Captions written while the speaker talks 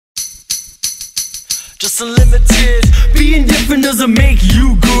Justunlimited. Being different doesn't make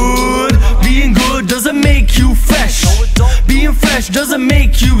you good. Being good doesn't make you fresh. Being fresh doesn't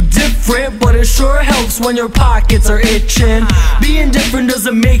make you different, but it sure helps when your pockets are itching. Being different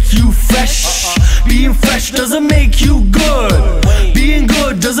doesn't make you fresh. Being fresh doesn't make you good. Being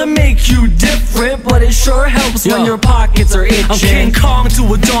good doesn't make you different, but it sure helps when your pockets are itching. I'm King Kong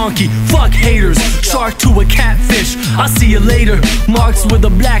to a donkey, fuck haters. Shark to a catfish, I'll see you later. Marks with a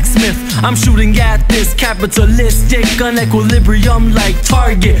blacksmith, I'm shooting at this capitalistic unequilibrium like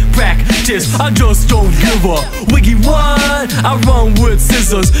target practice. I just don't give a wiggy what. I run with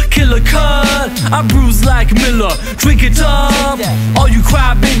scissors, killer cut. I bruise like Miller, drink it up. All you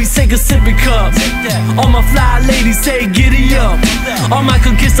cry babies, take a sippy cup. All my fly ladies say giddy up. All my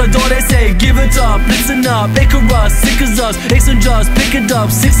conquistadores say give it up. Listen up, Icarus, sick as us. Ace and just pick it up,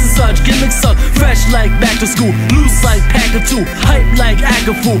 six and such. Gimmicks suck, fresh like back to school. Loose like pack of two, hype like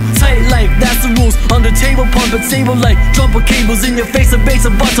Agafu. Tight like that's the rules. On the table, pump it stable like jumper cables in your face. A base,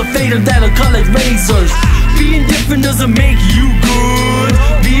 a bunch of fader that'll cut like razors. Being different doesn't make you good.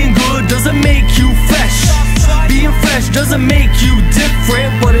 Being good doesn't make you fresh. Being fresh doesn't make you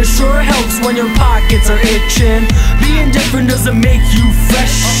different, but it sure helps when your pockets are itching. Being different doesn't make you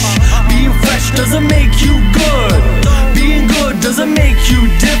fresh. Being fresh doesn't make you good. Being good doesn't make you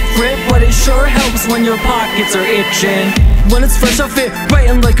different, but it sure helps when your pockets are itching. When it's fresh I fit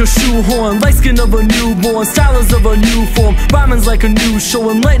brighten like a shoehorn. Light skin of a newborn, stylers of a new form. Rhyming's like a new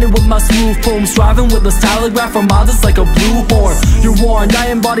show, enlightening with my smooth poems. Driving with a stylograph from others like a blue horn. You're warned, I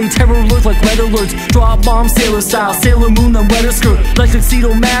embody terror, look like red alerts. Drop bomb, sailor style, Sailor Moon and wetter skirt. Like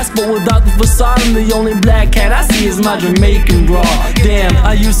tuxedo mask, but without the facade. And the only black cat I see is my Jamaican bra. Damn,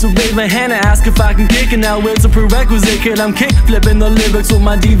 I used to raise my hand and ask if I can kick, and now it's a prerequisite, kid. I'm kick flipping the lyrics with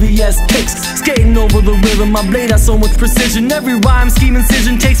my DVS kicks. Skating over the rhythm, my blade has so much precision. Every rhyme, scheme,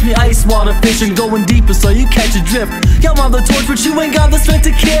 incision takes me ice water fishing. Going deeper so you catch a drift. Y'all on the torch, but you ain't got the strength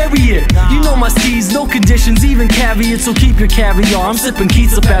to carry it. You know my steez, no conditions, even caveat. So keep your caviar, I'm sipping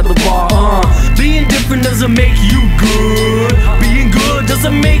Keats up at the bar. Being different doesn't make you good. Being good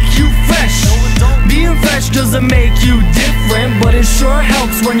doesn't make you fresh. Being fresh doesn't make you different, but it sure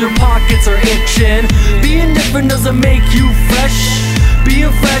helps when your pockets are itching. Being different doesn't make you fresh.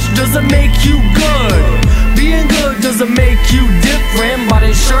 Being fresh doesn't make you good. Being good doesn't make you different, but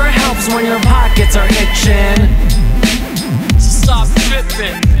it sure helps when your pockets are itching. So stop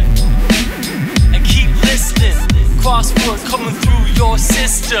tripping and keep listening. Crossword coming through your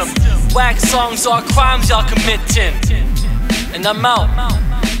system. Whack songs are crimes y'all committing. And I'm out.